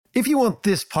If you want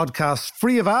this podcast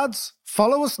free of ads,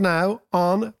 follow us now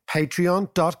on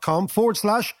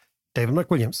patreon.com/David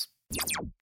McWilliams.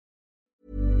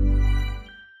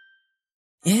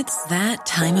 It's that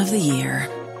time of the year.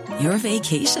 Your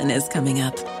vacation is coming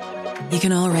up. You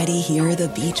can already hear the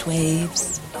beach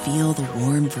waves, feel the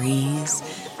warm breeze,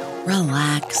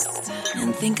 relax,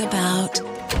 and think about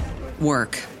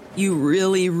work. You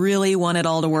really, really want it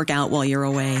all to work out while you're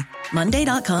away.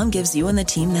 Monday.com gives you and the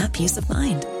team that peace of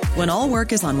mind. When all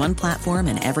work is on one platform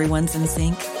and everyone's in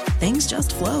sync, things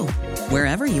just flow.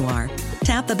 Wherever you are,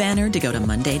 tap the banner to go to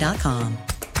Monday.com.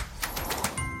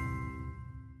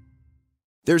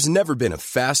 There's never been a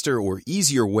faster or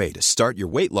easier way to start your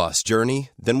weight loss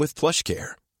journey than with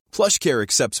PlushCare. PlushCare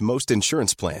accepts most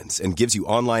insurance plans and gives you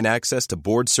online access to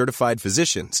board-certified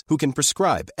physicians who can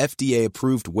prescribe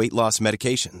FDA-approved weight loss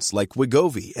medications like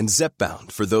Wegovy and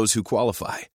Zepbound for those who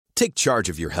qualify. Take charge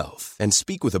of your health and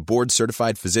speak with a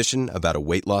board-certified physician about a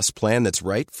weight loss plan that's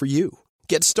right for you.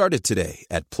 Get started today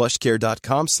at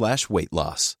plushcare.com/weight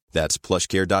loss. That's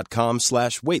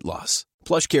plushcare.com/weight loss.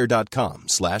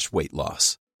 plushcare.com/weight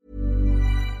loss.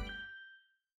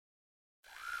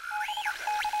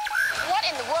 What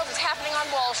in the world is happening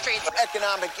on Wall Street?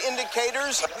 Economic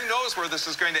indicators. Who knows where this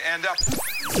is going to end up?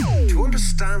 To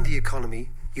understand the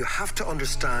economy, you have to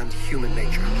understand human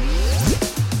nature.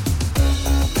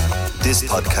 This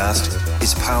podcast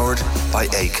is powered by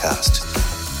Acast.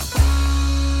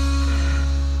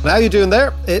 How you doing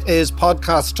there? It is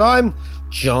podcast time.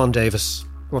 John Davis.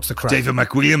 What's the crack? David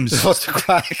McWilliams. What's the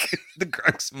crack? The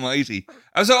crack's mighty.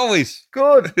 As always.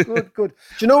 Good. Do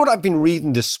you know what I've been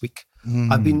reading this week?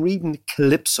 I've been reading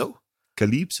Calypso.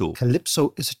 Calypso.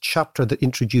 Calypso is a chapter that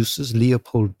introduces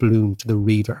Leopold Bloom to the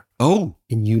reader in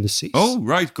Ulysses. Oh,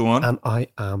 right. Go on. And I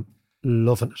am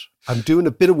loving it. I'm doing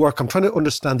a bit of work. I'm trying to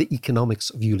understand the economics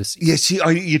of Ulysses. Yeah, see,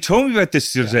 you told me about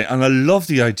this the other day, and I love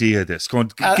the idea of this. Go on,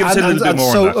 give us a little bit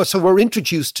more on that. So we're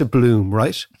introduced to Bloom,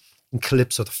 right? In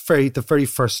Calypso, the very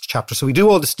first chapter. So we do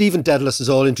all the Stephen Dedalus is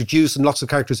all introduced and lots of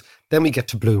characters. Then we get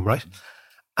to Bloom, right?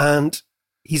 And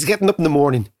he's getting up in the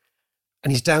morning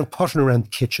and he's down potting around the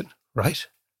kitchen, right?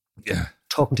 Yeah.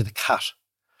 Talking to the cat,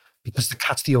 because the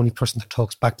cat's the only person that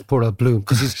talks back to poor old Bloom,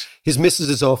 because his missus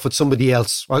is off with somebody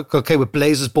else, right? Okay, with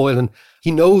blazes boiling.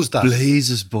 He knows that.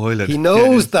 Blazes boiling. He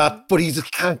knows that, but he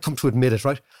just can't come to admit it,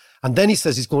 right? And then he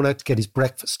says he's going out to get his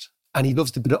breakfast and he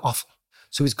loves the bit of offal.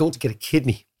 So he's going to get a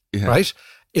kidney. Yeah. Right?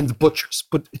 In the butcher's.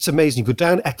 But it's amazing. You go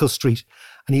down Eccles Street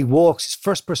and he walks. His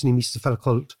first person he meets is a fellow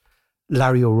called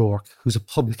Larry O'Rourke, who's a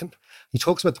publican. He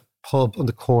talks about the pub on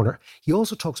the corner. He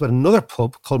also talks about another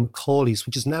pub called Macaulay's,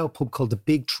 which is now a pub called the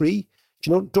Big Tree. Do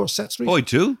you know Dorset Street? Oh, I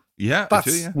do. Yeah, that's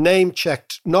I do, yeah. Name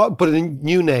checked, but a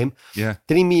new name. Yeah.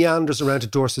 Then he meanders around to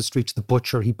Dorset Street to the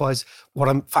butcher. He buys, what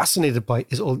I'm fascinated by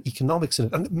is all the economics in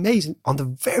it. And amazing, on the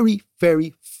very,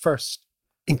 very first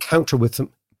encounter with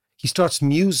him, he starts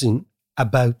musing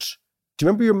about, do you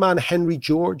remember your man Henry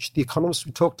George, the economist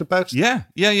we talked about? Yeah.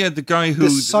 The guy who... The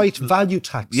site value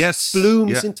tax. Yes.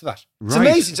 Blooms into that. It's right.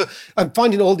 amazing. So I'm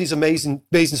finding all these amazing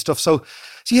stuff. So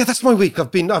yeah, that's my week.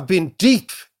 I've been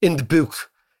deep in the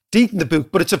book,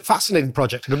 but it's a fascinating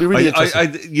project. It'll be really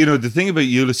interesting. The thing about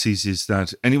Ulysses is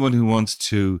that anyone who wants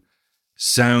to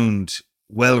sound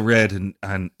well-read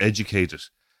and educated,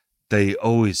 they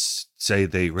always say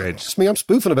they read. It's me, I'm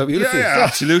spoofing about Ulysses. Yeah,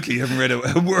 absolutely. You haven't read a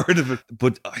word of it.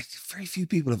 But very few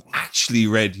people have actually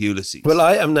read Ulysses. Well,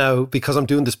 I am now, because I'm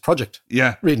doing this project.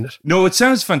 Yeah. Reading it. No, it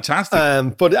sounds fantastic.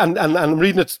 But I'm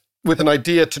reading it with an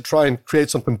idea to try and create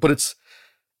something, but it's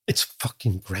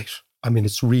fucking great. I mean,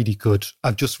 it's really good.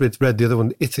 I've just read the other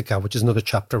one, Ithaca, which is another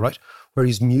chapter, right? Where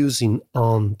he's musing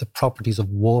on the properties of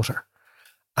water.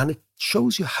 And it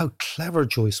shows you how clever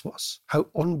Joyce was, how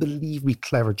unbelievably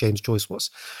clever James Joyce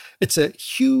was. It's a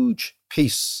huge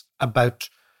piece about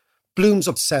Bloom's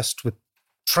obsessed with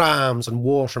trams and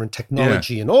water and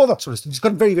technology and all that sort of stuff. He's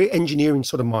got a very, very engineering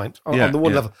sort of mind on the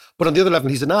one level. But on the other level,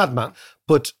 he's an ad man.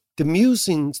 But the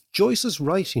musings, Joyce's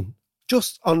writing,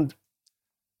 just on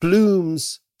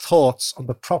Bloom's thoughts on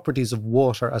the properties of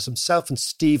water as himself and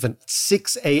Stephen at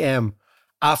 6 a.m.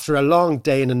 after a long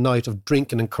day and a night of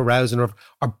drinking and carousing are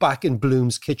back in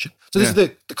Bloom's kitchen. So this is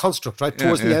the construct, right?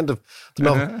 Towards the end of the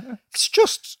novel. It's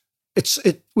just,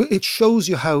 it shows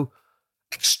you how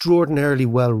extraordinarily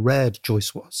well read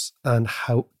Joyce was and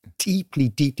how deeply,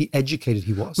 deeply educated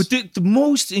he was. But the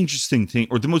most interesting thing,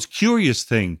 or the most curious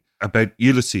thing about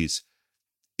Ulysses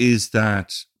is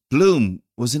that Bloom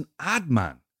was an ad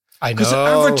man. I know. Because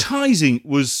advertising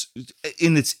was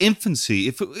in its infancy.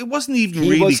 If it wasn't even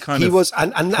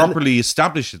properly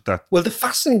established at that. Well, the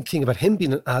fascinating thing about him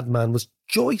being an ad man was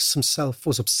Joyce himself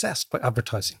was obsessed by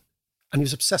advertising. and he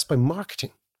was obsessed by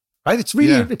marketing. Right? It's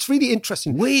really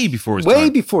interesting. Way before his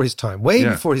time. Way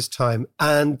before his time.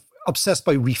 And obsessed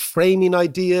by reframing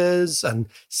ideas and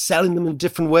selling them in a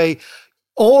different way.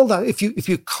 All that, if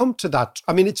you come to that,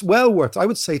 I mean, it's well worth, I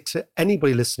would say to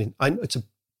anybody listening, it's a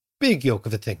big yoke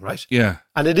of a thing, right? Yeah.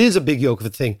 And it is a big yoke of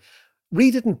a thing.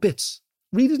 Read it in bits.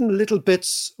 Read it in little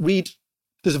bits.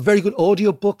 There's very good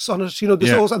audio books on it. You know,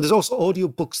 there's also audio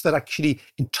books that actually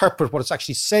interpret what it's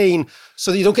actually saying,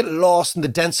 so that you don't get lost in the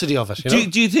density of it.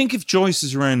 Do you think if Joyce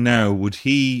is around now, would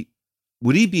he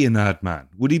be an ad man?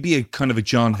 Would he be a kind of a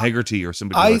John Hegarty or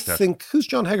somebody like that? I think, who's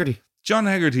John Hegarty? John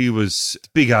Hegarty was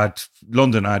big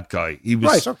London ad guy. He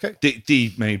was right. Okay.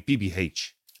 The made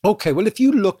BBH. Okay. Well, if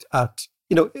you looked at,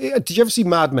 did you ever see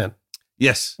Mad Men?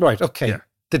 Yes. Right. Okay. Yeah.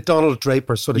 The Donald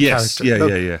Draper sort of character.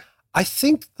 Yeah. I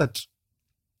think that.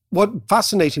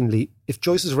 Fascinatingly, if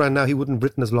Joyce is around now, he wouldn't have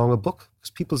written as long a book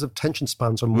because people's attention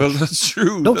spans are much. Well, that's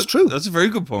true. No, it's true. That's a very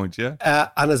good point, yeah.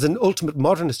 And as an ultimate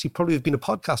modernist, he'd probably have been a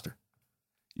podcaster.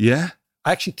 Yeah.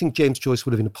 I actually think James Joyce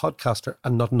would have been a podcaster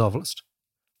and not a novelist.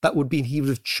 That would be, he would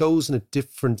have chosen a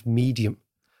different medium.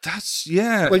 Well,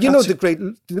 the great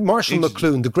Marshall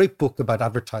McLuhan, the great book about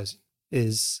advertising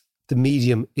is the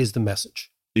medium is the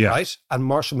message. Yeah. Right? And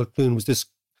Marshall McLuhan was this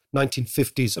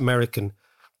 1950s American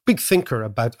big thinker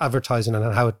about advertising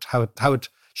and how it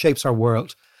shapes our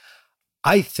world.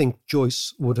 I think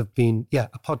Joyce would have been,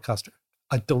 a podcaster.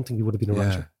 I don't think he would have been a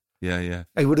writer. Yeah.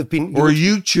 He would have been... Or a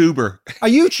YouTuber. A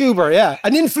YouTuber, yeah.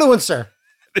 An influencer.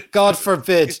 God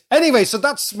forbid. Anyway, so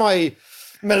that's my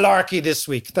malarkey this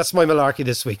week.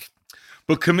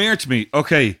 But come here to me.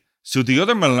 Okay, so the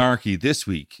other malarkey this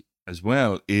week as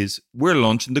well is we're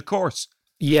launching the course.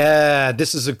 Yeah,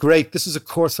 this is a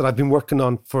course that I've been working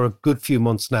on for a good few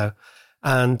months now.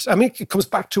 And I mean, it comes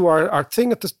back to our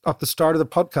thing at the start of the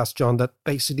podcast, John, that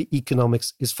basically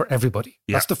economics is for everybody.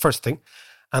 Yeah. That's the first thing.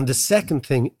 And the second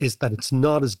thing is that it's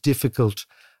not as difficult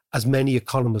as many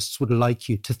economists would like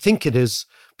you to think it is,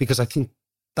 because I think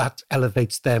that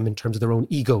elevates them in terms of their own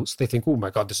egos. They think, oh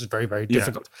my God, this is very, very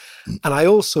difficult. Yeah. And I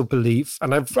also believe,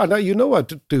 and I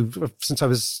do since I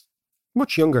was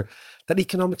much younger, that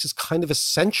economics is kind of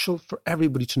essential for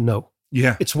everybody to know.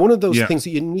 Yeah. It's one of those things that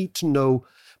you need to know,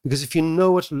 because if you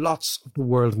know it, lots of the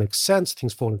world makes sense,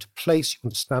 things fall into place, you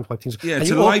understand why things... Yeah,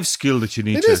 it's a life skill that you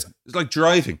need to... It's like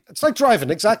driving. It's like driving,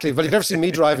 exactly. But if you've never seen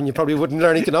me driving, you probably wouldn't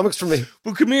learn economics from me.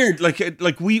 Well, come here,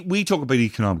 like we talk about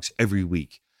economics every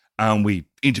week, and we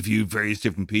interview various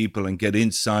different people and get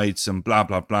insights and blah,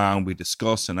 blah, blah, and we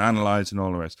discuss and analyse and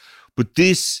all the rest. But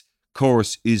this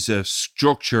course is a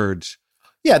structured...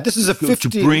 Yeah, this is to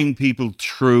bring people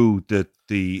through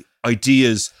the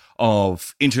ideas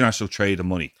of international trade and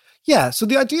money. Yeah, so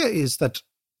the idea is that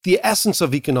the essence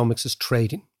of economics is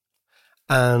trading,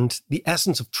 and the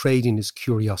essence of trading is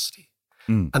curiosity.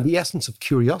 And the essence of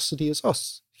curiosity is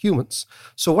us, humans.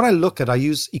 So what I look at, I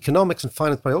use economics and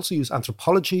finance, but I also use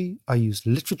anthropology, I use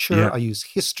literature, I use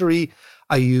history,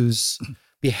 I use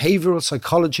behavioral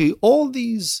psychology, all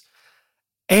these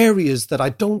areas that I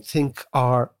don't think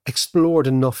are explored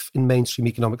enough in mainstream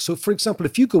economics. So, for example,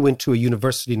 if you go into a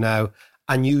university now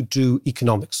and you do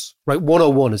economics, right?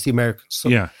 101 is the Americans.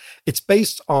 So it's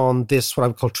based on this, what I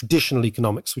would call traditional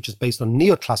economics, which is based on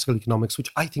neoclassical economics,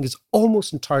 which I think is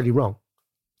almost entirely wrong.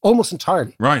 Almost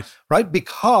entirely. Right. Right?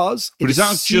 Because... But is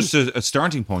that just a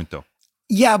starting point, though?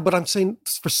 Yeah, but I'm saying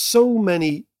for so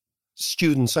many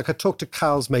students, like I talked to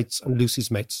Cal's mates and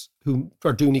Lucy's mates who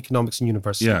are doing economics in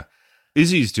university. Yeah.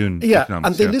 Izzy's doing economics.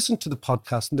 And they listen to the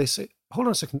podcast and they say, hold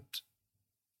on a second,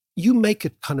 you make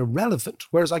it kind of relevant.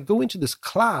 Whereas I go into this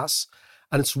class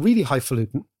and it's really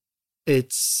highfalutin.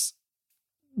 It's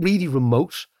really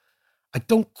remote. I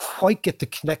don't quite get the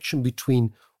connection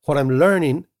between what I'm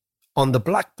learning on the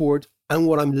blackboard and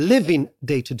what I'm living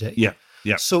day to day.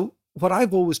 Yeah. So what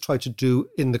I've always tried to do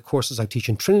in the courses I teach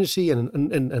in Trinity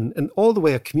and all the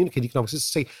way I communicate economics is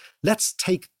to say, let's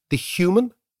take the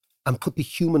human and put the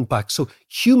human back. So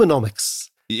humanomics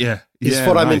is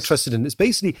what I'm interested in. It's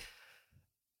basically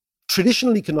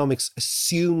traditional economics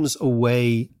assumes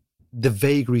away the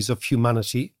vagaries of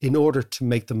humanity in order to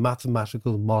make the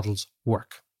mathematical models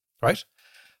work, right?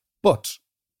 But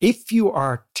if you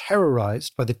are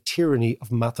terrorized by the tyranny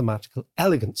of mathematical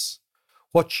elegance,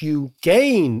 what you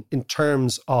gain in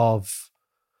terms of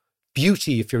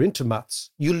beauty, if you're into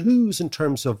maths, you lose in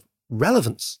terms of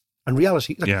relevance and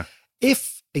reality.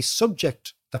 If a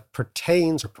subject that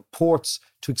pertains or purports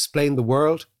to explain the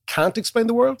world can't explain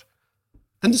the world,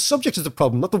 then the subject is the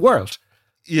problem, not the world.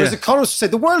 Yeah. Whereas economists say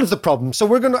the world is the problem, so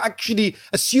we're going to actually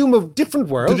assume a different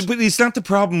world. But it's not the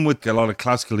problem with a lot of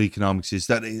classical economics, is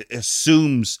that it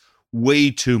assumes way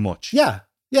too much. Yeah.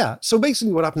 Yeah. So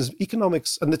basically what happens is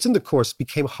economics, and it's in the course,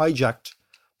 became hijacked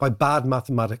by bad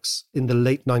mathematics in the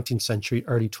late 19th century,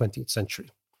 early 20th century.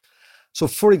 So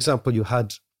for example, you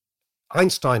had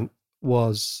Einstein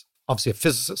was obviously a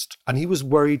physicist, and he was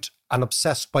worried and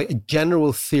obsessed by a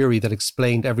general theory that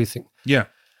explained everything. Yeah.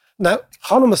 Now,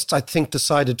 economists, I think,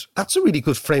 decided that's a really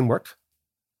good framework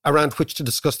around which to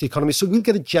discuss the economy. So we'll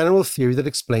get a general theory that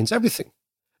explains everything.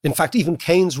 In fact, even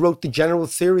Keynes wrote the general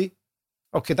theory.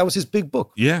 Okay, that was his big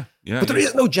book. Yeah. But there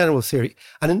is no general theory.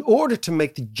 And in order to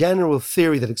make the general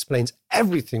theory that explains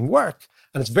everything work,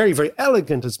 and it's very, very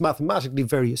elegant, it's mathematically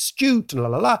very astute,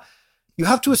 and you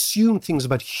have to assume things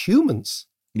about humans.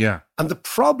 Yeah. And the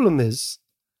problem is,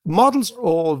 models are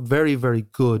all very, very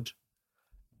good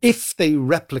if they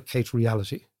replicate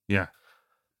reality. Yeah.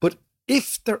 But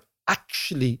if they're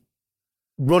actually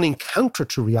running counter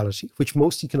to reality, which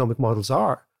most economic models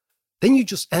are, then you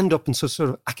just end up in some sort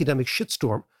of academic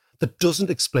shitstorm that doesn't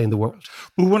explain the world.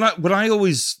 But what I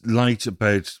always liked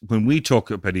about when we talk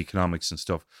about economics and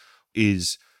stuff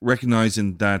is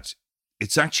recognizing that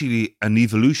it's actually an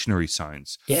evolutionary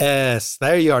science. Yes,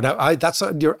 there you are. Now,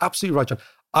 you're absolutely right, John.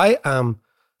 I am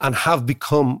and have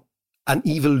become an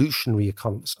evolutionary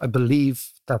economist. I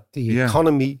believe that the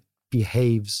economy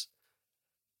behaves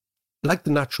like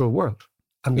the natural world.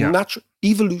 And the natural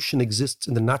evolution exists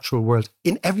in the natural world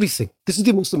in everything. This is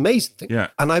the most amazing thing. Yeah.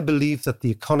 And I believe that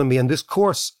the economy, and this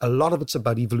course, a lot of it's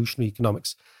about evolutionary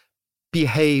economics,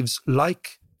 behaves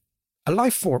like a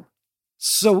life form.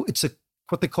 So it's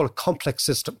what they call a complex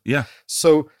system. Yeah.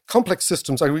 So complex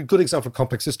systems, a good example of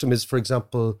complex system is, for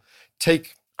example,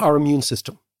 take our immune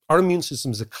system. Our immune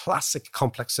system is a classic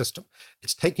complex system.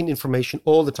 It's taking information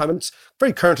all the time. And it's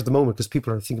very current at the moment because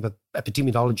people are thinking about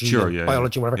epidemiology,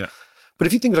 biology, whatever. Yeah. But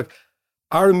if you think like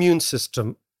our immune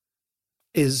system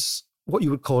is what you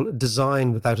would call a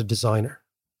design without a designer.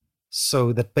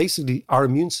 So that basically our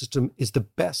immune system is the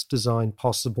best design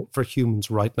possible for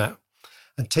humans right now.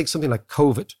 And take something like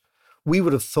COVID. We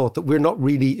would have thought that we're not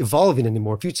really evolving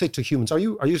anymore. If you'd say to humans, are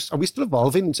we still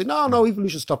evolving? And say, no,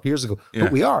 evolution stopped years ago. Yeah.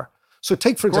 But we are. So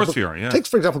take, for example,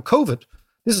 COVID.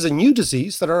 This is a new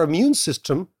disease that our immune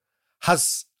system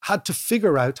has had to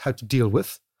figure out how to deal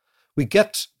with. We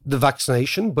get the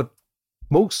vaccination, but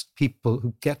most people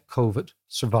who get COVID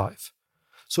survive.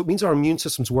 So it means our immune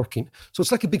system's working. So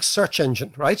it's like a big search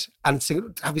engine, right? And it's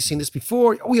saying, have we seen this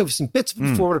before? Oh, we have seen bits of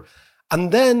it before.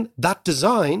 And then that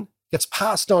design gets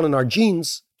passed on in our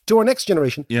genes to our next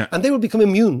generation. Yeah. And they will become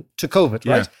immune to COVID,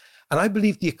 right? And I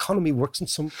believe the economy works in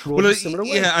some similar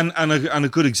way. Yeah, and a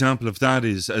good example of that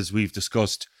is, as we've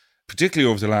discussed, particularly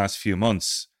over the last few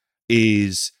months,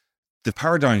 is the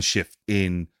paradigm shift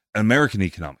in American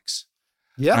economics.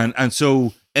 Yeah. And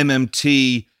so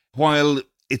MMT, while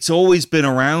it's always been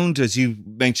around, as you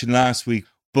mentioned last week,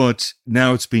 but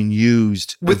now it's being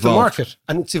used with the market,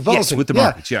 and it's evolving. Yes, with the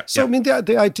market, So I mean,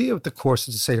 the idea of the course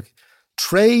is to say, look,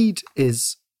 trade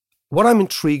is what I'm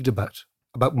intrigued about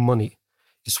money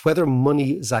is whether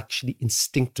money is actually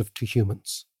instinctive to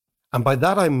humans. And by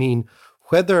that I mean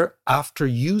whether after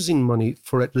using money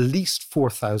for at least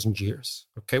 4,000 years,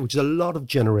 okay, which is a lot of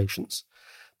generations,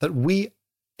 that we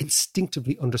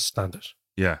instinctively understand it.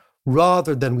 Yeah.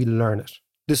 Rather than we learn it.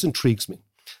 This intrigues me.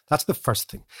 That's the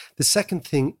first thing. The second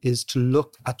thing is to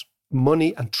look at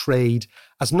money and trade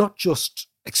as not just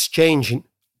exchanging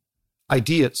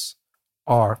ideas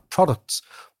or products,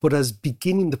 but as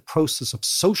beginning the process of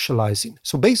socializing.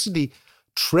 So basically,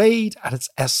 trade at its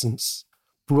essence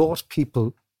brought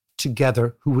people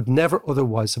together who would never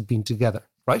otherwise have been together,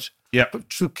 right? Yeah.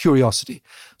 But through curiosity.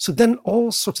 So then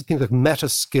all sorts of things like meta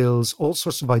skills, all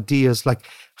sorts of ideas like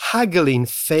haggling,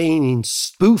 feigning,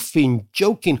 spoofing,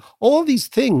 joking, all these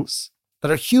things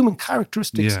that are human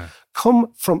characteristics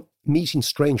come from meeting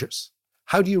strangers.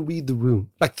 How do you read the room?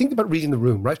 Like, think about reading the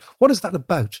room, right? What is that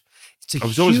about? I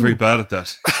was always very bad at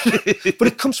that. But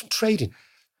it comes from trading.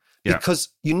 Yeah. Because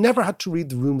you never had to read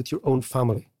the room with your own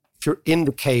family. If you're in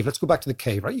the cave, let's go back to the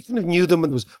cave, right? You kind of knew them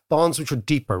and there was bonds which were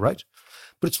deeper, right?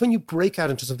 But it's when you break out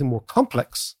into something more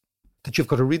complex that you've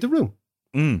got to read the room,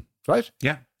 right?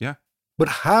 Yeah, yeah. But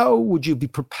how would you be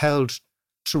propelled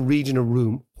to read in a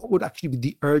room? What would actually be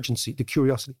the urgency, the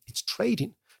curiosity? It's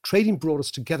trading. Trading brought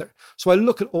us together. So I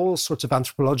look at all sorts of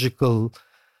anthropological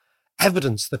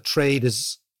evidence that trade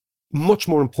is much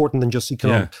more important than just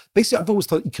economics. Yeah. Basically, I've always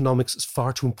thought economics is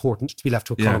far too important to be left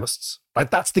to economists, right?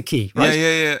 That's the key, right?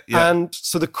 Yeah. And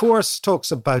so the course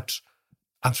talks about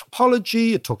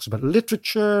anthropology, it talks about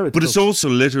literature. But it's also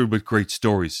littered with great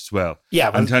stories as well.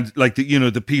 Yeah. And like,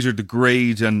 the Peter the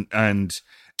Great and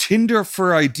Tinder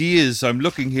for ideas. I'm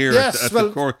looking here at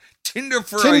the core. Tinder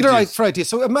for ideas. For ideas.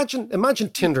 So imagine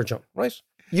Tinder, John, right?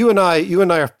 You and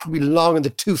I are probably long in the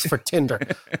tooth for Tinder.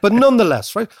 But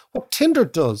nonetheless, right, what Tinder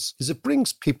does is it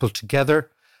brings people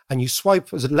together and you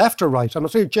swipe, is it left or right? I'm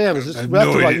not sure, JM, is it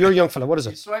left or right? You're a young fella, what is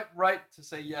it? You swipe right to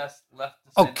say yes, left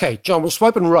to say Okay, John, we're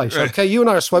swiping right, okay? You and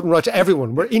I are swiping right to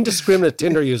everyone. We're indiscriminate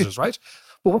Tinder users, right?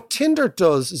 But what Tinder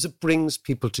does is it brings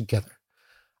people together.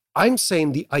 I'm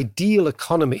saying the ideal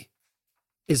economy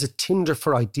is a Tinder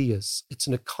for ideas. It's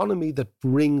an economy that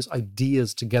brings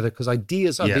ideas together because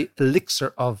ideas are the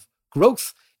elixir of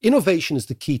growth. Innovation is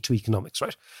the key to economics,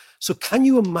 right? So can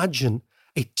you imagine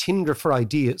a Tinder for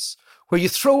ideas where you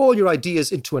throw all your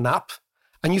ideas into an app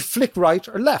and you flick right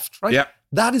or left, right? Yeah.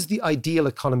 That is the ideal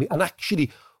economy. And actually,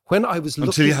 when I was looking...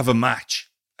 Until you have a match.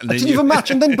 Until you have a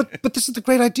match. And then, but this is the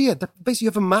great idea, that basically you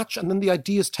have a match and then the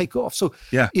ideas take off. So,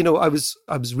 you know, I was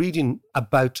reading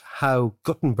about how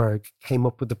Gutenberg came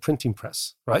up with the printing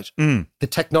press, right? The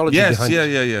technology behind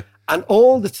it. Yeah. And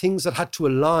all the things that had to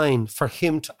align for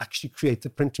him to actually create the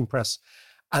printing press.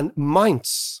 And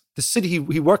Mainz, the city he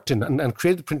worked in and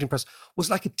created the printing press, was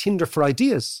like a Tinder for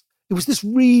ideas. It was this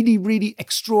really, really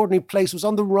extraordinary place. It was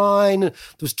on the Rhine. There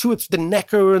was the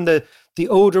Neckar and the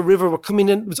Oder River were coming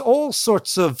in. It was all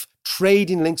sorts of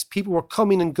trading links. People were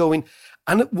coming and going.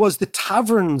 And it was the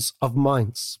taverns of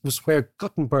Mainz was where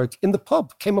Gutenberg, in the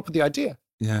pub, came up with the idea.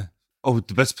 Yeah. Oh,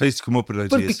 the best place to come up with ideas.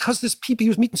 But because there's people, he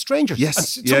was meeting strangers.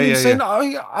 Yes. And somebody was saying,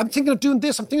 oh, I'm thinking of doing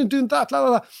this, I'm thinking of doing that, la, la,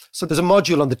 la. So there's a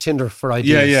module on the Tinder for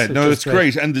ideas. Yeah. No, it's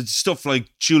great. And the stuff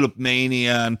like Tulip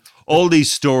Mania and all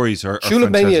these stories are Tulip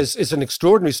Mania is an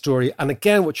extraordinary story. And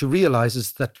again, what you realize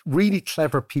is that really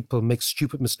clever people make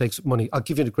stupid mistakes with money. I'll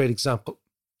give you a great example.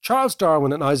 Charles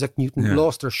Darwin and Isaac Newton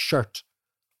lost their shirt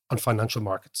on financial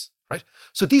markets, right?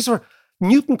 So these are...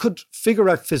 Newton could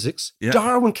figure out physics. Yeah.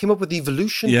 Darwin came up with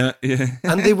evolution. Yeah.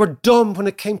 And they were dumb when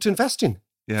it came to investing.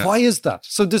 Yeah. Why is that?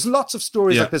 So there's lots of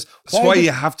stories like this. That's why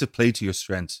you have to play to your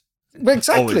strengths.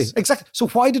 Exactly. So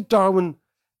why did Darwin,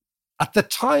 at the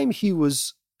time he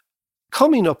was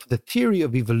coming up with the theory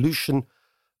of evolution,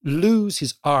 lose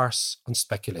his arse on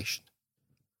speculation?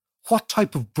 What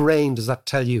type of brain does that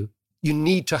tell you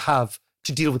need to have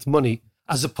to deal with money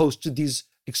as opposed to these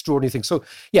extraordinary things? So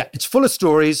yeah, it's full of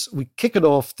stories. We kick it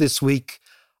off this week.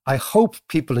 I hope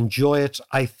people enjoy it.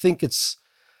 I think it's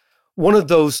one of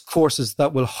those courses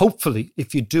that will hopefully,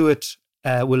 if you do it,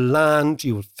 will land.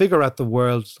 You will figure out the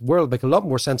world. The world will make a lot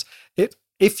more sense.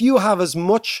 If you have as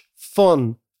much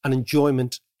fun and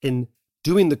enjoyment in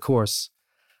doing the course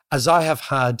as I have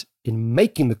had in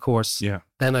making the course,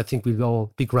 then I think we'll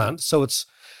all be grand. So it's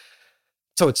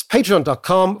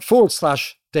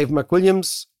patreon.com/David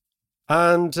McWilliams.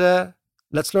 And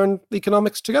let's learn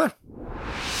economics together.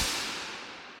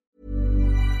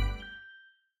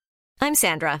 I'm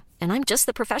Sandra, and I'm just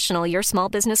the professional your small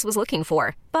business was looking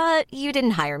for. But you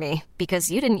didn't hire me because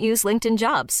you didn't use LinkedIn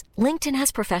Jobs. LinkedIn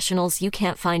has professionals you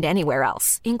can't find anywhere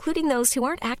else, including those who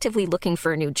aren't actively looking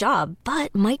for a new job,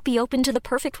 but might be open to the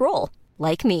perfect role,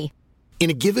 like me. In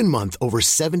a given month, over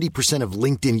 70% of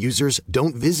LinkedIn users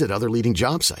don't visit other leading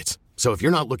job sites. So if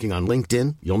you're not looking on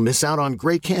LinkedIn, you'll miss out on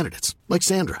great candidates like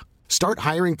Sandra. Start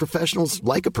hiring professionals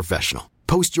like a professional.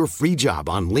 Post your free job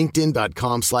on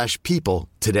linkedin.com/people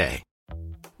today.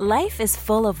 Life is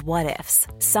full of what ifs.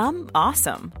 Some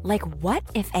awesome, like what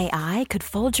if AI could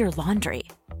fold your laundry?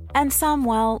 And some,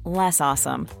 well, less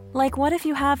awesome, like what if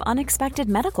you have unexpected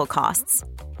medical costs?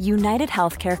 United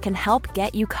Healthcare can help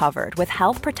get you covered with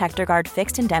Health Protector Guard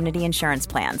fixed indemnity insurance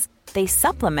plans. They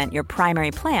supplement your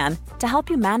primary plan to help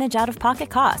you manage out-of-pocket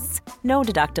costs. No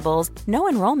deductibles, no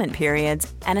enrollment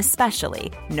periods, and especially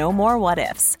no more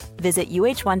what-ifs. Visit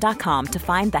uh1.com to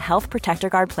find the Health Protector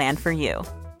Guard plan for you.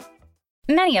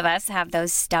 Many of us have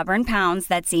those stubborn pounds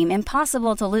that seem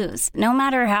impossible to lose, no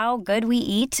matter how good we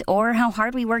eat or how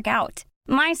hard we work out.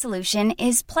 My solution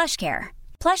is PlushCare.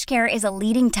 PlushCare is a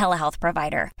leading telehealth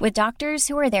provider with doctors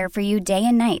who are there for you day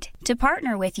and night to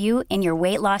partner with you in your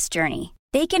weight loss journey.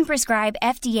 They can prescribe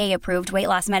FDA-approved weight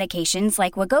loss medications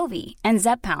like Wegovy and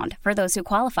Zepbound for those who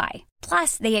qualify.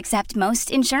 Plus, they accept most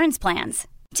insurance plans.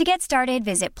 To get started,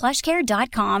 visit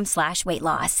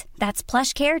plushcare.com/weightloss. That's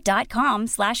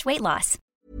plushcare.com/weightloss.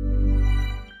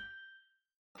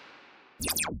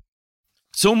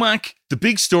 So, Mac, the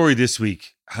big story this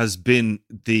week has been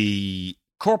the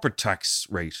corporate tax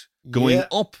rate going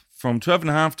up from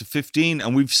 12.5 to 15,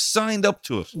 and we've signed up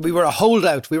to it. We were a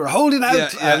holdout. We were holding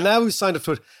out, and now we've signed up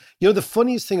to it. You know, the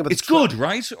funniest thing about it's good,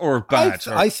 right? Or bad?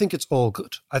 I think it's all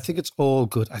good. I think it's all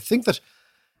good. I think that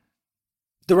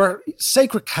there are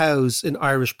sacred cows in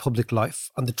Irish public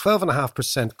life, and the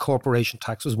 12.5% corporation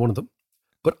tax was one of them.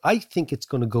 But I think it's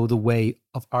going to go the way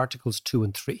of Articles 2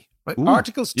 and 3. Right? Ooh,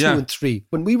 Articles 2 and 3.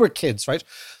 When we were kids, right,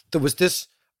 there was this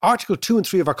Article 2 and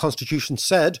 3 of our Constitution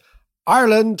said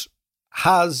Ireland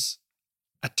has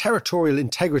a territorial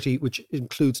integrity which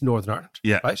includes Northern Ireland.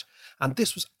 Yeah. Right? And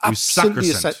this was absolutely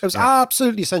essential. It was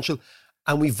absolutely essential.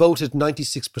 And we voted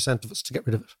 96% of us to get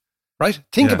rid of it. Right?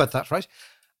 Think about that, right?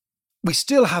 We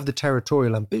still have the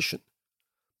territorial ambition,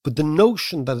 but the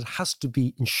notion that it has to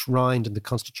be enshrined in the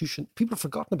Constitution, people have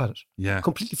forgotten about it. Yeah.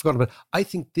 Completely forgotten about it. I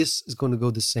think this is going to go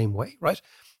the same way, right?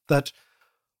 That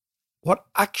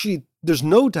there's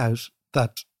no doubt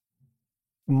that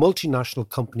multinational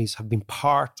companies have been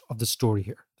part of the story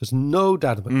here. There's no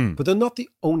doubt about it. But they're not the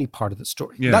only part of the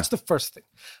story. Yeah. That's the first thing.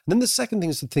 And then the second thing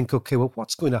is to think, okay, well,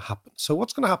 what's going to happen? So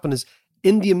what's going to happen is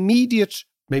in the immediate,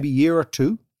 maybe year or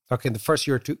two, in the first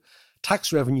year or two,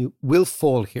 tax revenue will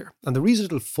fall here. And the reason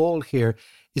it'll fall here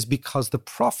is because the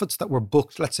profits that were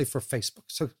booked, let's say for Facebook.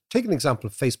 So take an example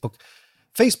of Facebook.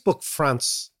 Facebook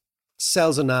France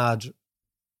sells an ad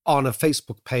on a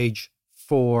Facebook page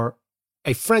for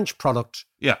a French product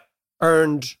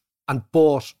earned and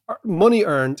bought, money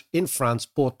earned in France,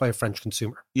 bought by a French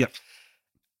consumer. Yeah.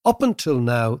 Up until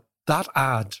now, that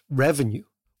ad revenue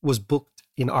was booked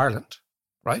in Ireland,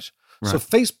 right? So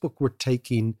Facebook were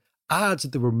taking ads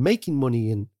that they were making money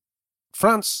in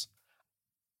France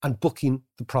and booking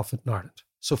the profit in Ireland.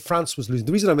 So France was losing.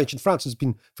 The reason I mentioned France has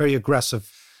been very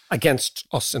aggressive against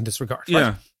us in this regard. Right?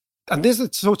 Yeah. And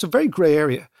so it's a very grey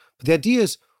area. But the idea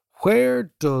is,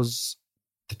 where does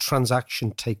the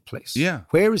transaction take place? Yeah.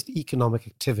 Where is the economic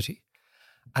activity?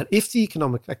 And if the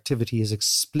economic activity is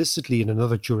explicitly in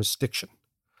another jurisdiction,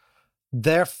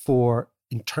 therefore,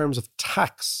 in terms of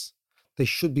tax, they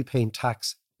should be paying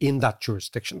tax in that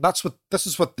jurisdiction. This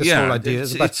is what this whole idea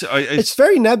is about. It's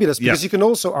very nebulous because you can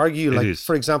also argue, like,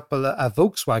 for example, a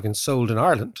Volkswagen sold in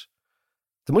Ireland,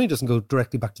 the money doesn't go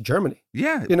directly back to Germany.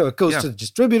 Yeah. It goes to the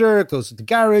distributor, it goes to the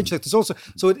garage. Like, there's also,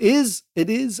 so it is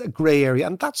a grey area.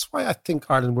 And that's why I think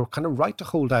Ireland were kind of right to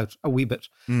hold out a wee bit.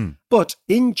 But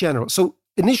in general, so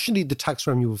initially the tax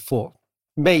revenue will fall.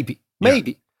 Maybe.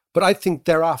 But I think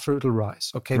thereafter it'll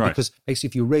rise. Okay. Right. Because basically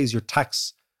if you raise your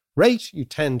tax rate, you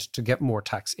tend to get more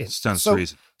tax in. Stands to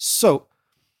reason. So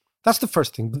that's the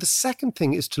first thing. But the second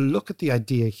thing is to look at the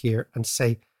idea here and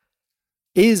say,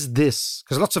 is this,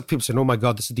 because lots of people say, oh my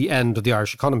God, this is the end of the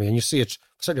Irish economy. And you see it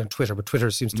certainly on Twitter, but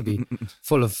Twitter seems to be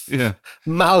full of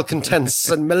malcontents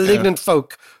and malignant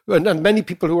folk and many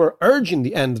people who are urging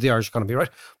the end of the Irish economy, right?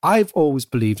 I've always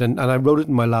believed, and I wrote it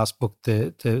in my last book,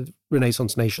 The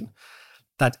Renaissance Nation,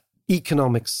 that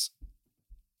economics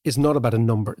is not about a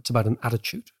number, it's about an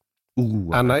attitude.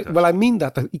 Ooh, I mean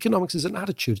that economics is an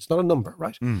attitude, it's not a number,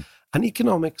 right? And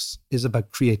economics is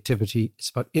about creativity, it's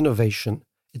about innovation,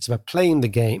 it's about playing the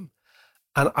game.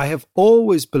 And I have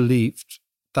always believed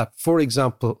that, for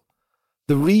example,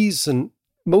 the reason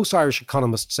most Irish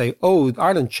economists say, oh,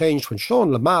 Ireland changed when Sean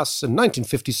Lemass in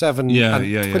 1957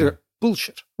 Twitter,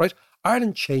 bullshit, right?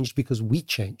 Ireland changed because we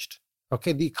changed.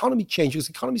 Okay, the economy changed because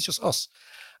the economy is just us.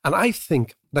 And I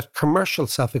think that commercial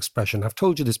self-expression, I've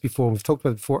told you this before, we've talked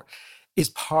about it before, is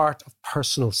part of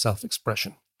personal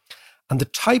self-expression. And the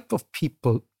type of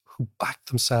people who back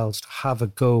themselves to have a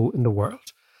go in the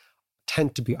world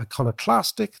tend to be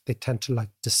iconoclastic, they tend to like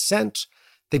dissent.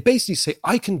 They basically say,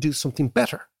 I can do something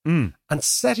better. And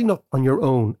setting up on your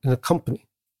own in a company,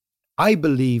 I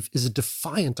believe, is a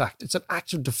defiant act. It's an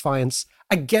act of defiance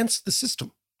against the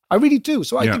system. I really do.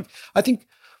 So I think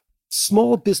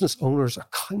small business owners are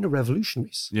kind of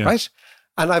revolutionaries, right?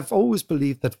 And I've always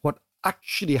believed that what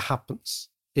actually happens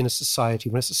in a society,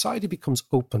 when a society becomes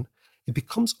open, it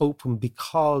becomes open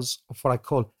because of what I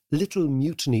call little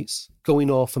mutinies going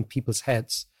off in people's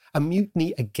heads. A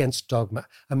mutiny against dogma,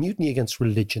 a mutiny against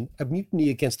religion, a mutiny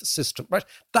against the system, right?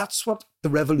 That's what the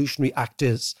revolutionary act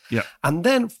is. Yeah. And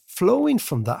then flowing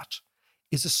from that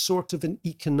is a sort of an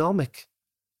economic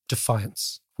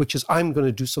defiance, which is, I'm going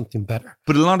to do something better.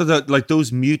 But a lot of that, like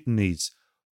those mutinies,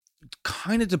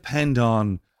 kind of depend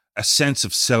on a sense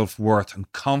of self-worth and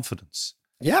confidence.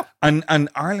 Yeah. And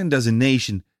Ireland as a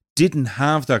nation didn't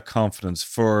have that confidence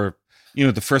for,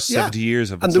 the first 70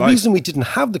 years of its life. And the reason we didn't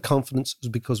have the confidence was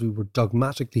because we were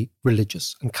dogmatically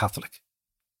religious and Catholic.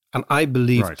 And I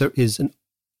believe there is an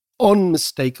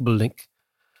unmistakable link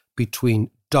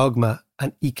between dogma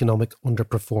and economic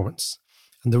underperformance.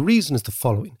 And the reason is the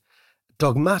following.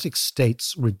 Dogmatic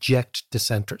states reject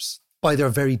dissenters by their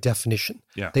very definition.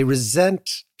 Yeah. They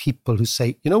resent people who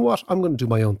say, you know what, I'm going to do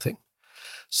my own thing.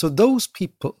 So those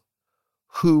people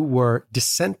who were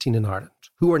dissenting in Ireland,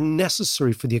 who were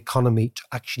necessary for the economy to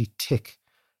actually tick,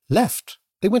 left.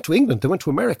 They went to England, they went to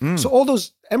America. So all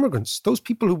those immigrants, those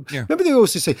people who, remember they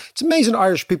always say, it's amazing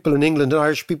Irish people in England and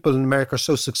Irish people in America are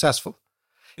so successful.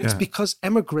 It's Yeah. because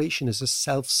emigration is a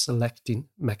self-selecting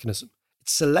mechanism. It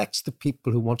selects the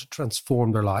people who want to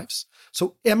transform their lives.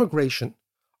 So emigration,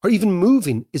 or even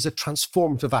moving, is a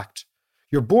transformative act.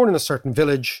 You're born in a certain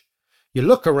village, you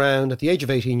look around at the age of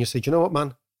 18, you say, do you know what,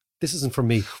 man? This isn't for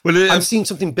me. Well, I'm seeing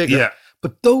something bigger. Yeah.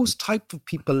 But those type of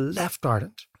people left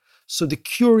Ireland. So the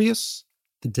curious,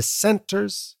 the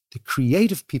dissenters, the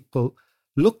creative people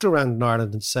looked around in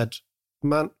Ireland and said,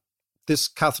 man, this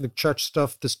Catholic Church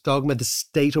stuff, this dogma, the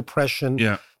state oppression,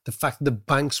 the fact that the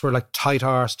banks were like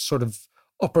tight-arsed, sort of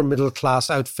upper middle class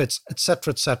outfits,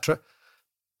 etc., etc.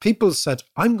 People said,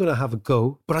 I'm going to have a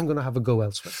go, but I'm going to have a go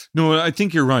elsewhere. No, I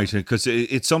think you're right, because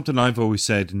it's something I've always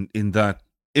said in that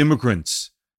immigrants,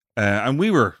 and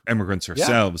we were immigrants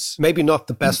ourselves. Yeah. Maybe not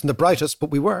the best and the brightest, but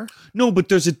we were. No, but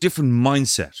there's a different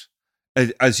mindset.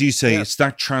 As you say, it's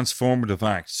that transformative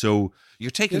act. So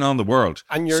you're taking on the world.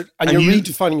 And you're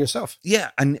redefining yourself.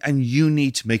 Yeah, and you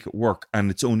need to make it work,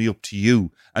 and it's only up to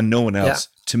you and no one else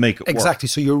to make it work. Exactly.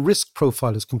 So your risk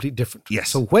profile is completely different. Yes.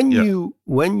 So when you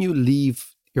leave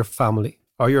your family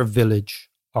or your village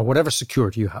or whatever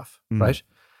security you have, right,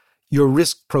 your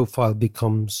risk profile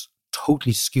becomes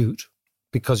totally skewed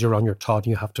because you're on your Todd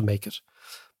and you have to make it.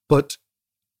 But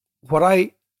what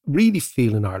I really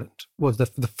feel in Ireland was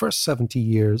that for the first 70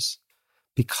 years,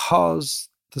 because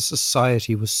the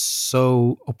society was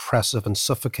so oppressive and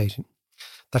suffocating,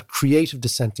 that creative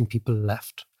dissenting people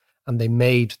left and they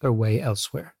made their way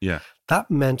elsewhere. Yeah. That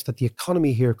meant that the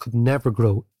economy here could never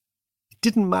grow. It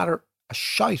didn't matter a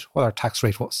shite what our tax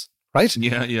rate was, right?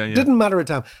 Yeah. It didn't matter a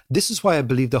damn. This is why I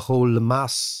believe the whole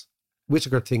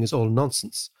Lemass-Whittaker thing is all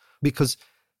nonsense, because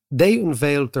they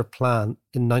unveiled their plan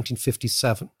in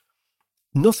 1957.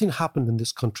 Nothing happened in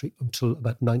this country until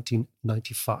about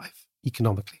 1995,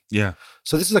 economically. Yeah.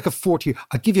 So this is like a 40-year.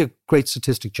 I'll give you a great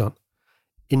statistic, John.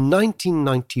 In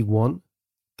 1991,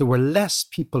 there were less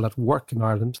people at work in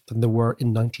Ireland than there were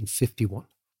in 1951.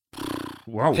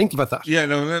 Wow. Think about that. Yeah,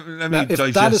 no, let me now, if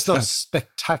digest that is not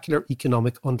spectacular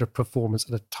economic underperformance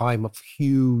at a time of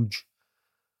huge,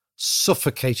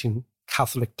 suffocating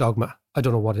Catholic dogma, I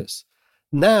don't know what is.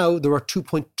 Now there are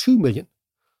 2.2 million.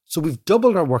 So we've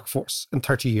doubled our workforce in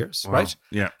 30 years, right?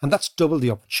 Yeah. And that's doubled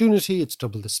the opportunity, it's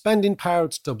doubled the spending power,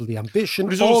 it's doubled the ambition.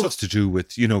 But it's also to do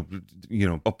with, you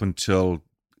know, up until,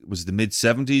 was it the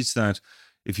mid-70s, that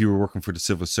if you were working for the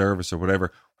civil service or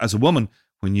whatever, as a woman,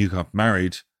 when you got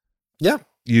married,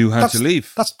 you had to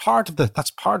leave. That's part of it.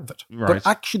 Right. But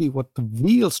actually what the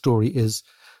real story is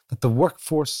that the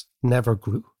workforce never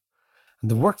grew. And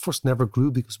the workforce never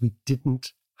grew because we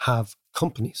didn't have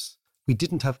companies. We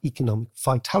didn't have economic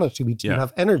vitality. We didn't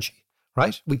have energy,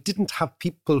 right? We didn't have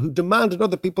people who demanded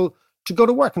other people to go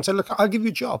to work and say, look, I'll give you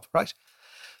a job, right?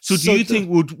 So do you think,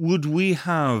 would we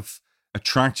have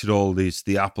attracted all these,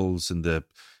 the Apples and the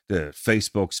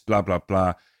Facebooks, blah, blah,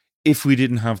 blah, if we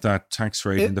didn't have that tax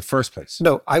rate in the first place?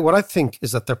 No, what I think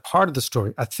is that they're part of the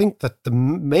story. I think that the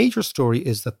major story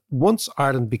is that once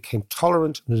Ireland became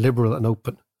tolerant, liberal and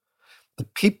open, the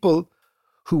people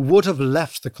who would have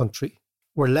left the country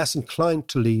were less inclined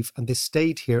to leave, and they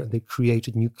stayed here and they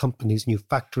created new companies, new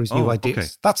factories, new ideas. Okay.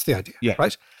 That's the idea,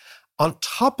 right? On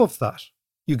top of that,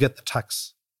 you get the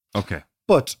tax. Okay.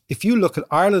 But if you look at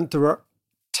Ireland, there are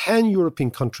 10 European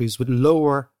countries with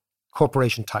lower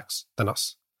corporation tax than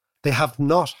us. They have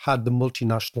not had the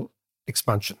multinational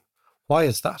expansion. Why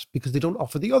is that? Because they don't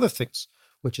offer the other things,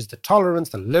 which is the tolerance,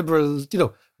 the liberals,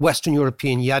 Western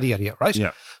European, yada, yada, yada, right?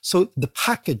 Yeah. So the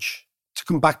package, to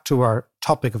come back to our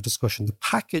topic of discussion,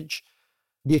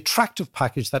 the attractive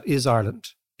package that is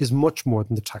Ireland is much more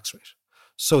than the tax rate.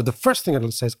 So the first thing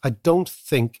I'll say is I don't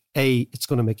think, A, it's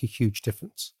going to make a huge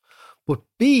difference. But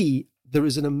B, there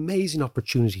is an amazing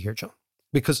opportunity here, John.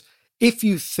 Because if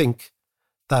you think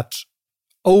that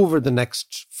over the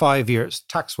next 5 years,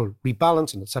 tax will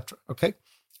rebalance and etc., okay,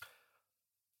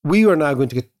 we are now going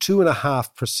to get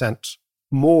 2.5%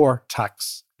 more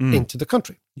tax into the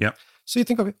country. Yeah. So you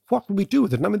think, okay, what will we do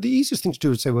with it? And I mean, the easiest thing to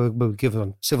do is say, well, we'll give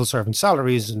them civil servant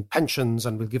salaries and pensions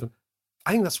and we'll give them.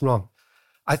 I think that's wrong.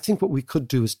 I think what we could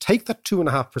do is take that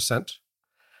 2.5%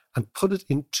 and put it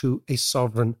into a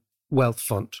sovereign wealth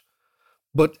fund.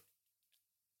 But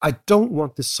I don't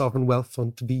want this sovereign wealth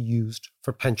fund to be used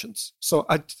for pensions. So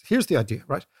here's the idea,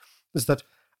 right? Is that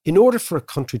in order for a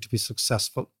country to be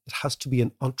successful, it has to be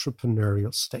an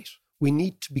entrepreneurial state. We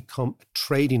need to become a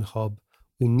trading hub.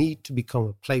 We need to become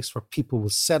a place where people will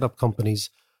set up companies.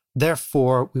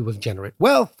 Therefore, we will generate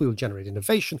wealth, we will generate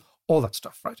innovation, all that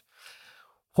stuff, right?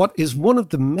 What is one of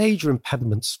the major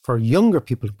impediments for younger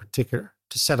people in particular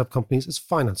to set up companies is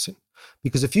financing.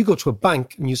 Because if you go to a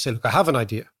bank and you say, look, I have an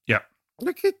idea. Yeah.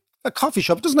 Look, a coffee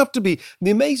shop. It doesn't have to be.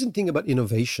 The amazing thing about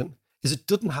innovation is it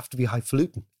doesn't have to be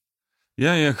highfalutin.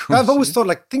 Yeah, of course. I've always thought,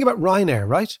 like, think about Ryanair,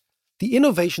 right? The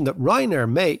innovation that Ryanair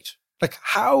made, like,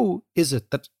 how is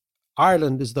it that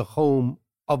Ireland is the home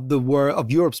of the world,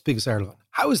 of Europe's biggest airline?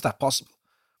 How is that possible?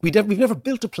 We've never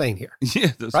built a plane here.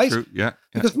 Yeah, that's right? true. Yeah.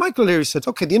 Because Michael Leary said,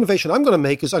 okay, the innovation I'm going to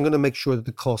make is I'm going to make sure that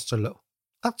the costs are low.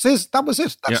 That was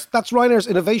it. That's Ryanair's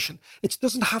innovation. It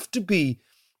doesn't have to be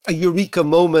a eureka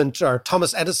moment or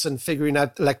Thomas Edison figuring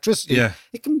out electricity. Yeah.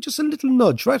 It can be just a little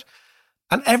nudge, right?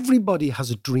 And everybody has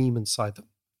a dream inside them.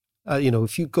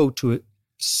 If you go to a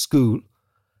school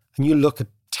and you look at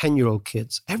 10-year-old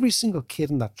kids, every single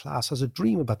kid in that class has a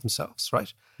dream about themselves,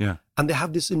 right? Yeah. And they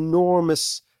have this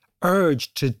enormous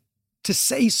urge to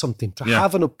say something, to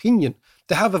have an opinion.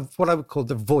 They have what I would call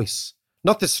their voice.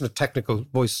 Not this sort of technical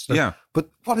voice, but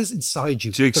what is inside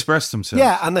you. To express themselves.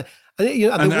 Yeah.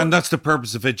 And that's the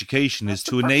purpose of education, is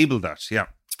to enable that. Yeah.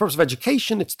 It's the purpose of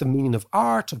education. It's the meaning of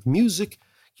art, of music.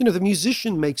 The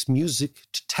musician makes music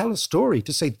to tell a story,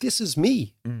 to say, this is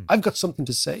me. I've got something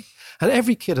to say. And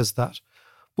every kid has that.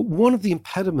 But one of the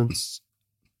impediments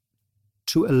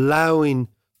to allowing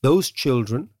those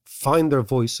children find their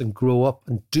voice and grow up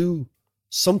and do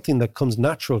something that comes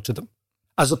natural to them,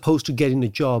 as opposed to getting a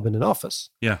job in an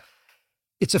office. Yeah.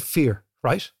 It's a fear,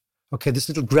 right? Okay, this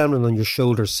little gremlin on your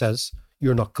shoulder says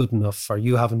you're not good enough or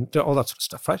you haven't, all that sort of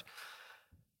stuff, right?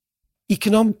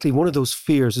 Economically, one of those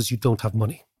fears is you don't have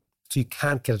money. So you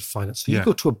can't get it financed. So you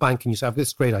go to a bank and you say, I have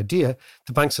this great idea.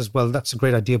 The bank says, well, that's a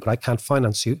great idea, but I can't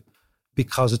finance you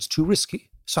because it's too risky.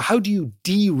 So how do you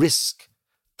de-risk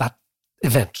that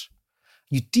event?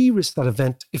 You de-risk that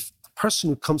event if the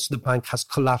person who comes to the bank has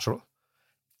collateral.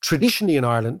 Traditionally in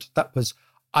Ireland, that was,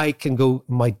 I can go,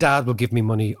 my dad will give me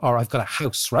money, or I've got a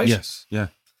house, right? Yes, yeah.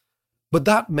 But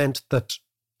that meant that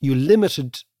you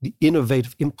limited the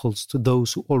innovative impulse to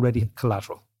those who already had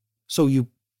collateral. So you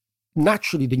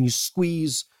naturally, then you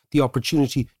squeeze the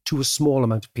opportunity to a small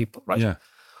amount of people, right? Yeah.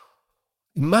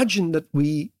 Imagine that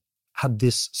we had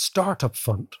this startup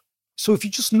fund. So if you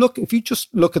just look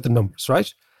at the numbers,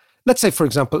 right? Let's say, for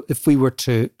example, if we were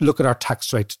to look at our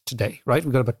tax rate today, right?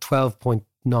 We've got about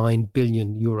 12.9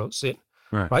 billion euros in,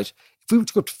 right? If we were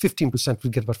to go to 15%,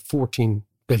 we'd get about 14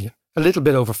 billion, a little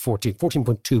bit over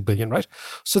 14.2 billion, right?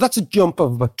 So that's a jump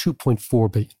of about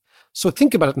 2.4 billion. So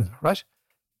think about it now, right?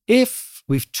 If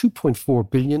we've 2.4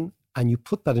 billion and you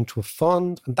put that into a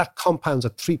fund and that compounds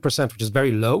at 3%, which is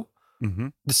very low,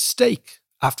 the stake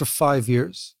after 5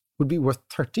 years would be worth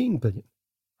 13 billion,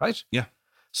 right? Yeah.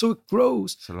 So it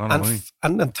grows. It's a lot of money.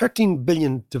 And 13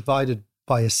 billion divided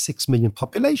by a 6 million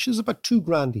population is about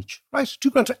 $2,000 each, right?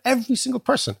 $2,000 for every single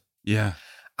person. Yeah.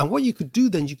 And what you could do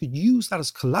then, you could use that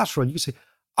as collateral. You could say,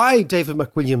 I, David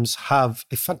McWilliams, have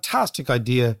a fantastic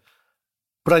idea,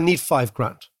 but I need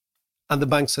 $5,000. And the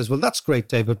bank says, well, that's great,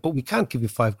 David, but we can't give you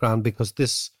 $5,000 because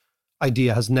this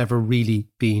idea has never really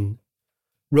been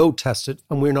road tested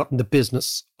and we're not in the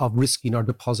business of risking our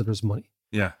depositors' money.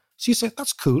 Yeah. So you say,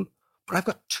 that's cool, but I've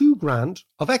got $2,000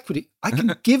 of equity. I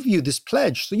can give you this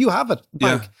pledge. So you have it,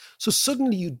 bank. Yeah. So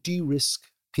suddenly you de-risk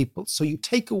people. So you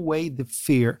take away the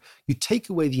fear, you take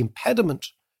away the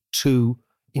impediment to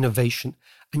innovation,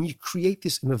 and you create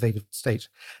this innovative state.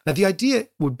 Now, the idea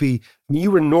would be, you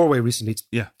were in Norway recently. It's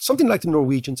something like the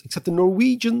Norwegians, except the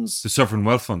Norwegians... The Sovereign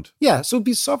Wealth Fund. Yeah, so it'd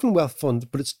be a sovereign wealth fund,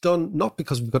 but it's done not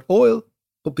because we've got oil,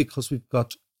 but because we've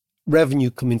got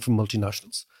revenue coming from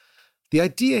multinationals. The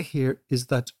idea here is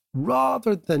that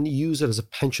rather than use it as a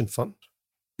pension fund,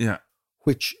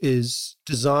 which is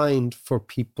designed for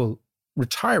people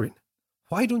retiring,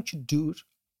 why don't you do it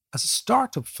as a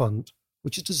startup fund,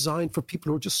 which is designed for people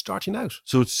who are just starting out?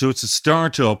 So it's a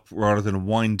startup rather than a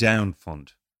wind down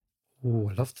fund. Oh,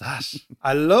 I love that.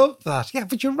 I love that. Yeah,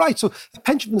 but you're right. So the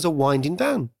pension funds are winding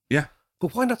down. Yeah.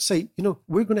 But why not say,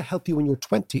 we're going to help you when you're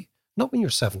 20, not when you're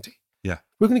 70. Yeah.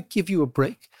 We're going to give you a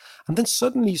break. And then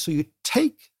suddenly, so you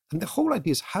take, and the whole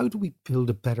idea is, how do we build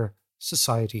a better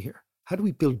society here? How do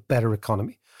we build better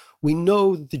economy? We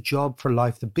know that the job for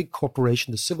life, the big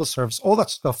corporation, the civil service, all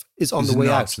that stuff is on the way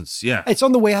nonsense. out. Yeah. It's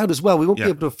on the way out as well. We won't be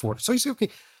able to afford it. So you say, okay,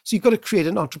 so you've got to create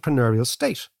an entrepreneurial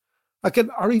state.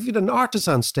 Or even an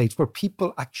artisan state where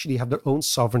people actually have their own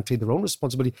sovereignty, their own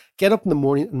responsibility, get up in the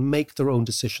morning and make their own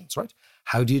decisions, right?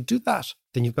 How do you do that?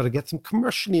 Then you've got to get them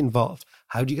commercially involved.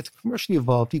 How do you get them commercially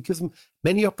involved? You give them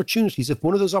many opportunities. If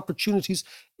one of those opportunities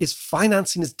is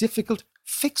financing is difficult,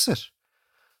 fix it.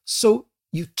 So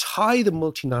you tie the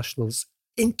multinationals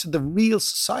into the real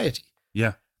society.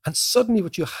 Yeah. And suddenly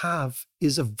what you have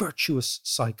is a virtuous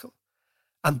cycle.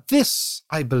 And this,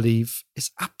 I believe,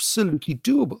 is absolutely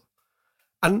doable.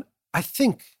 And I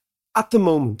think at the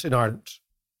moment in Ireland,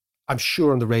 I'm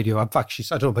sure on the radio, I've actually,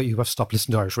 I don't know about you, I've stopped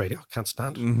listening to Irish radio. I can't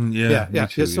stand it. Me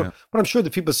too, So, but I'm sure the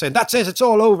people saying, that's it, it's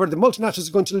all over, the multinationals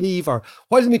are going to leave, or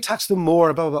why didn't we tax them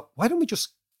more, blah, blah, blah. Why don't we just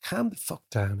calm the fuck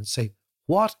down and say,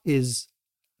 what is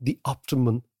the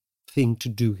optimum thing to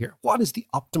do here? What is the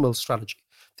optimal strategy?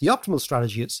 The optimal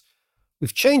strategy is,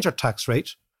 we've changed our tax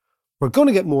rate, we're going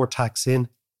to get more tax in,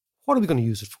 what are we going to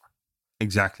use it for?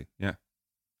 Exactly, yeah.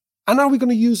 And are we going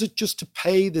to use it just to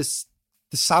pay the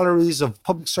salaries of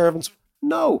public servants?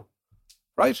 No,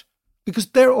 right? Because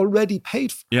they're already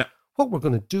paid for. Yeah. What we're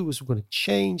going to do is we're going to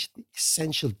change the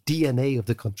essential DNA of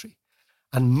the country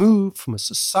and move from a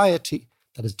society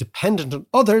that is dependent on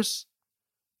others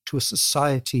to a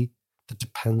society that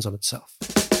depends on itself.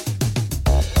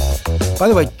 By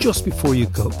the way, just before you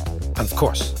go, and of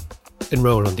course,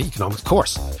 enroll on the economics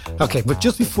course. Okay, but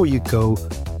just before you go,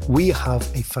 we have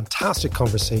a fantastic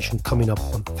conversation coming up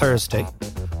on Thursday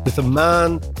with a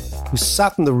man who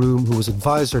sat in the room, who was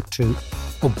advisor to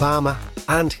Obama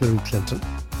and Hillary Clinton,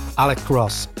 Alec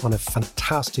Gross, on a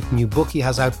fantastic new book he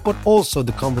has out, but also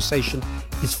the conversation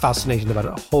is fascinating about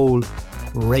a whole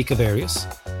rake of areas.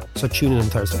 So tune in on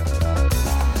Thursday.